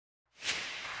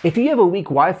If you have a weak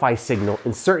Wi-Fi signal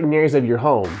in certain areas of your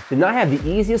home, then I have the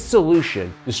easiest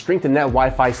solution to strengthen that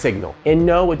Wi-Fi signal. And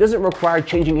no, it doesn't require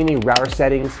changing any router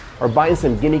settings or buying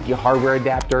some gimmicky hardware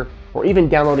adapter or even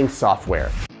downloading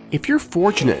software. If you're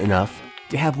fortunate enough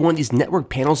to have one of these network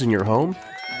panels in your home,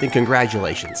 then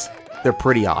congratulations. They're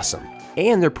pretty awesome.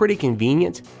 And they're pretty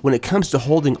convenient when it comes to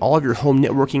holding all of your home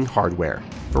networking hardware.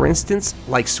 For instance,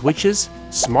 like switches,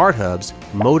 smart hubs,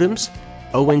 modems,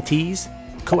 ONTs,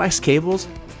 coax cables,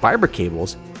 fiber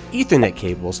cables, Ethernet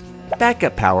cables,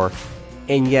 backup power,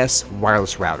 and yes,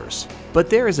 wireless routers. But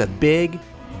there is a big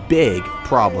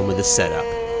problem with this setup.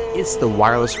 It's the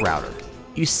wireless router.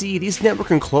 You see, these network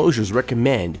enclosures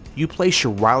recommend you place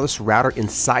your wireless router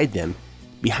inside them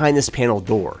behind this panel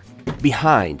door.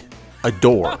 Behind a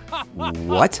door.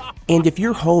 What? And if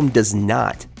your home does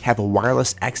not have a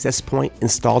wireless access point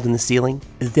installed in the ceiling,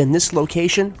 then this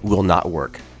location will not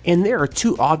work. And there are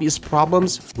two obvious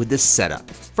problems with this setup.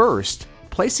 First,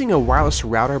 placing a wireless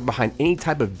router behind any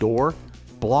type of door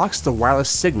blocks the wireless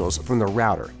signals from the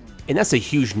router, and that's a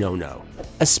huge no-no,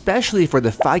 especially for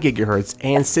the 5 GHz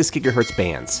and 6 GHz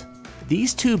bands.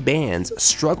 These two bands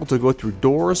struggle to go through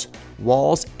doors,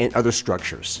 walls, and other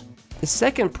structures. The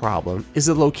second problem is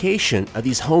the location of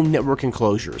these home network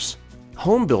enclosures.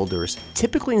 Home builders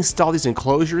typically install these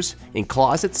enclosures in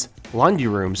closets, laundry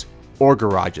rooms, or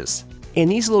garages. And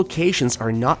these locations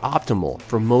are not optimal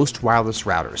for most wireless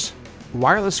routers.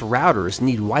 Wireless routers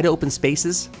need wide open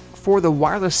spaces for the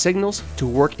wireless signals to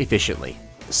work efficiently.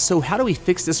 So how do we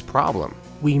fix this problem?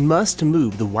 We must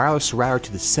move the wireless router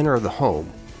to the center of the home,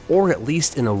 or at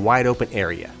least in a wide open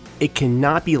area. It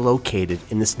cannot be located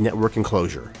in this network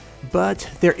enclosure. But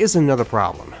there is another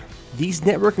problem. These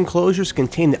network enclosures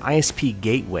contain the ISP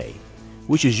gateway,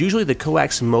 which is usually the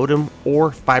coax modem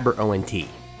or fiber ONT.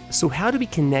 So how do we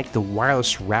connect the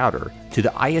wireless router to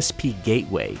the ISP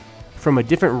gateway from a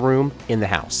different room in the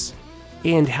house?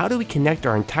 And how do we connect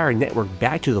our entire network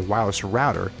back to the wireless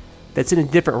router that's in a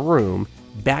different room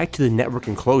back to the network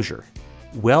enclosure?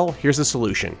 Well, here's the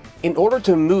solution. In order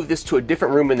to move this to a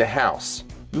different room in the house,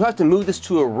 you have to move this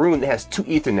to a room that has 2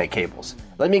 Ethernet cables.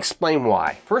 Let me explain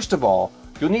why. First of all,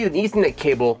 you'll need an Ethernet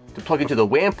cable to plug into the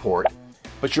WAN port,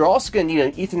 but you're also going to need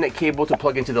an Ethernet cable to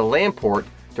plug into the LAN port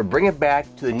to bring it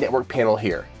back to the network panel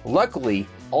here. Luckily,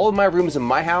 all of my rooms in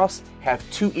my house have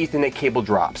 2 Ethernet cable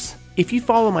drops. If you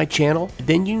follow my channel,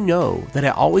 then you know that I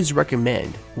always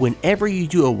recommend whenever you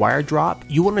do a wire drop,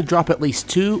 you want to drop at least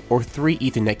 2 or 3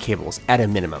 Ethernet cables at a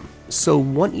minimum. So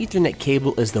one Ethernet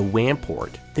cable is the WAN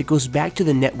port that goes back to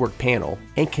the network panel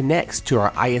and connects to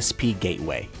our ISP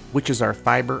gateway, which is our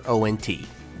fiber ONT.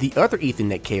 The other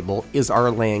Ethernet cable is our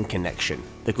LAN connection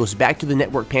that goes back to the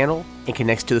network panel and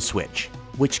connects to the switch,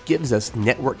 which gives us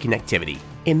network connectivity.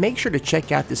 And make sure to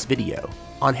check out this video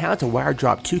on how to wire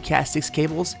drop 2 Cat6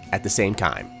 cables at the same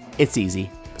time. It's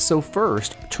easy. So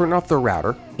first, turn off the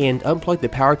router and unplug the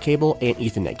power cable and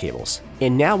Ethernet cables.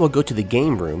 And now we'll go to the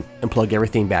game room and plug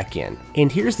everything back in.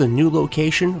 And here's the new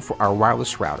location for our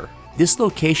wireless router. This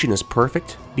location is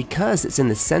perfect because it's in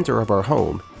the center of our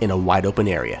home in a wide open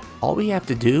area. All we have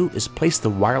to do is place the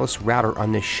wireless router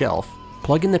on this shelf,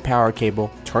 plug in the power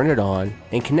cable, turn it on,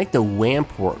 and connect the WAN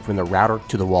port from the router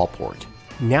to the wall port.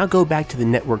 Now go back to the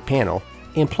network panel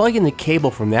and plug in the cable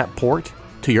from that port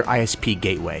to your ISP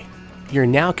gateway. You're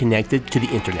now connected to the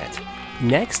internet.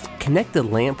 Next, connect the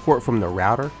LAN port from the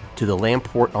router to the LAN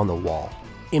port on the wall.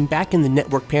 And back in the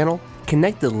network panel,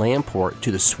 connect the LAN port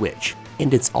to the switch,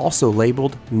 and it's also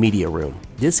labeled Media Room.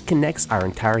 This connects our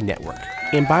entire network.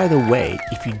 And by the way,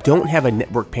 if you don't have a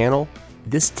network panel,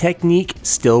 this technique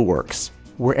still works.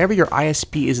 Wherever your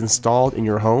ISP is installed in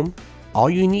your home, all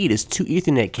you need is 2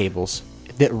 Ethernet cables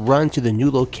that run to the new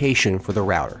location for the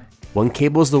router. One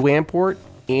cable is the WAN port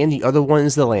and the other one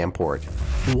is the LAN port.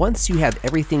 Once you have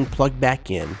everything plugged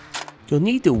back in, you'll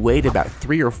need to wait about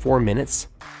 3 or 4 minutes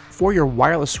for your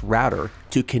wireless router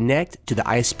to connect to the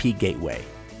ISP gateway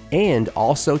and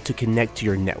also to connect to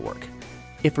your network.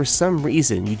 If for some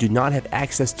reason you do not have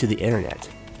access to the internet,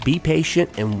 be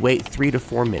patient and wait 3 to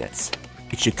 4 minutes.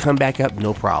 It should come back up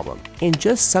no problem. And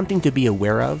just something to be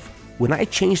aware of, when I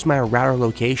changed my router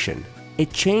location,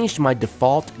 it changed my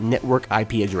default network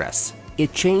IP address.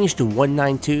 It changed to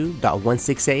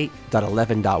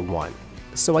 192.168.11.1.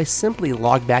 So I simply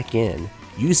logged back in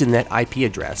using that IP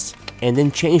address and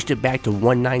then changed it back to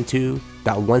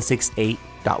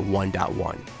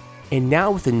 192.168.1.1. And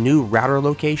now with the new router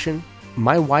location,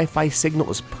 my Wi-Fi signal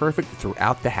is perfect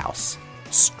throughout the house.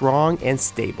 Strong and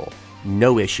stable,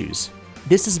 no issues.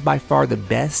 This is by far the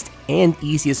best and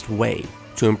easiest way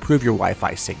to improve your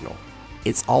Wi-Fi signal.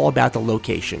 It's all about the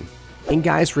location. And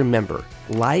guys, remember,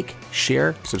 like,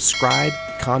 share, subscribe,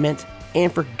 comment, and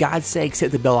for God's sakes,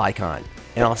 hit the bell icon.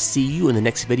 And I'll see you in the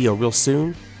next video real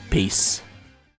soon. Peace.